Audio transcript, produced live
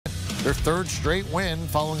their third straight win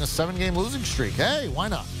following a 7-game losing streak. Hey, why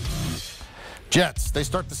not? Jets, they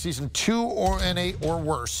start the season 2-8 or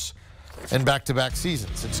worse in back-to-back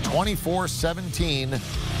seasons. It's 24-17.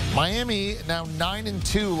 Miami now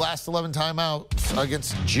 9-2 last 11 timeouts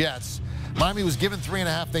against Jets. Miami was given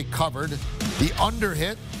 3.5. They covered. The under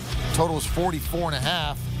hit. Total was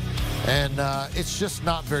 44.5. And it's just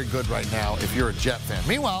not very good right now if you're a Jet fan.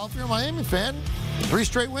 Meanwhile, if you're a Miami fan, 3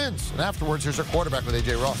 straight wins. And afterwards, here's our quarterback with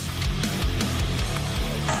A.J. Ross.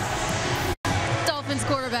 Dolphins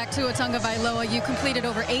quarterback Tua Tagovailoa, you completed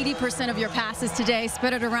over 80% of your passes today,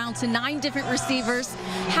 spread it around to 9 different receivers.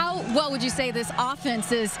 How well would you say this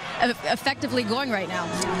offense is effectively going right now?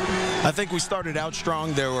 I think we started out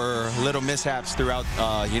strong. There were little mishaps throughout,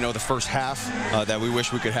 the first half that we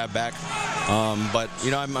wish we could have back. But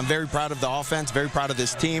I'm very proud of the offense, very proud of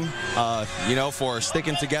this team, for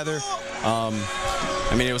sticking together.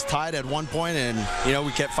 It was tied at one point, and,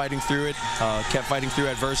 we kept fighting through it, kept fighting through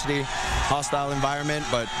adversity, hostile environment.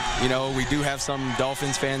 But, we do have some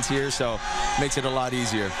Dolphins fans here, so it makes it a lot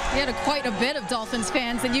easier. We had quite a bit of Dolphins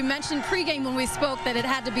fans, and you mentioned pregame when we spoke that it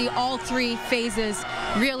had to be all 3 phases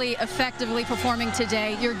really effectively performing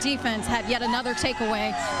today. Your defense had yet another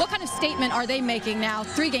takeaway. What kind of statement are they making now,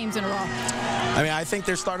 3 games in a row? I think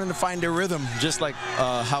they're starting to find their rhythm, just like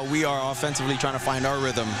how we are offensively trying to find our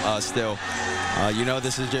rhythm still.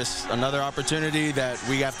 This is just another opportunity that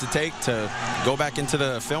we have to take to go back into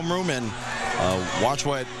the film room and watch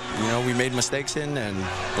what we made mistakes in and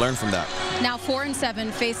learn from that. Now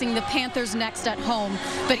 4-7, facing the Panthers next at home.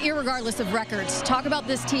 But irregardless of records, talk about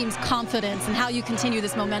this team's confidence and how you continue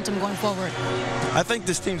this momentum going forward. I think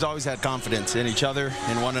this team's always had confidence in each other,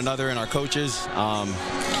 in one another, in our coaches.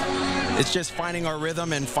 It's just finding our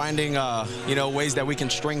rhythm and finding, ways that we can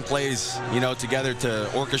string plays, together to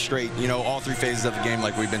orchestrate, all 3 phases of the game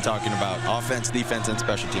like we've been talking about: offense, defense, and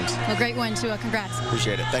special teams. Well, great win, Tua. Congrats.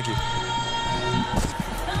 Appreciate it. Thank you.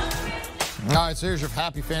 All right, so here's your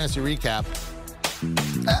happy fantasy recap.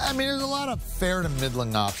 There's a lot of fair to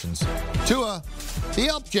middling options. Tua, he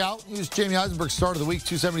helped you out. He was Jamie Eisenberg's start of the week,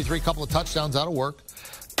 273, couple of touchdowns out of work.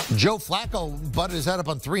 Joe Flacco butted his head up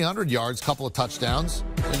on 300 yards, couple of touchdowns.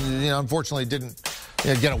 And, unfortunately didn't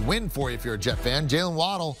get a win for you if you're a Jet fan. Jalen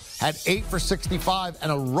Waddle had 8 for 65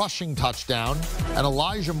 and a rushing touchdown. And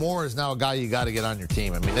Elijah Moore is now a guy you got to get on your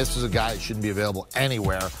team. This is a guy that shouldn't be available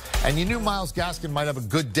anywhere. And you knew Myles Gaskin might have a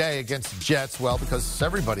good day against the Jets. Well, because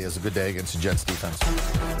everybody has a good day against the Jets defense.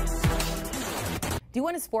 Do you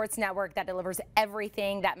want a sports network that delivers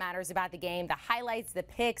everything that matters about the game? The highlights, the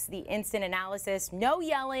picks, the instant analysis, no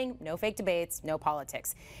yelling, no fake debates, no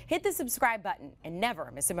politics. Hit the subscribe button and never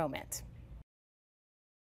miss a moment.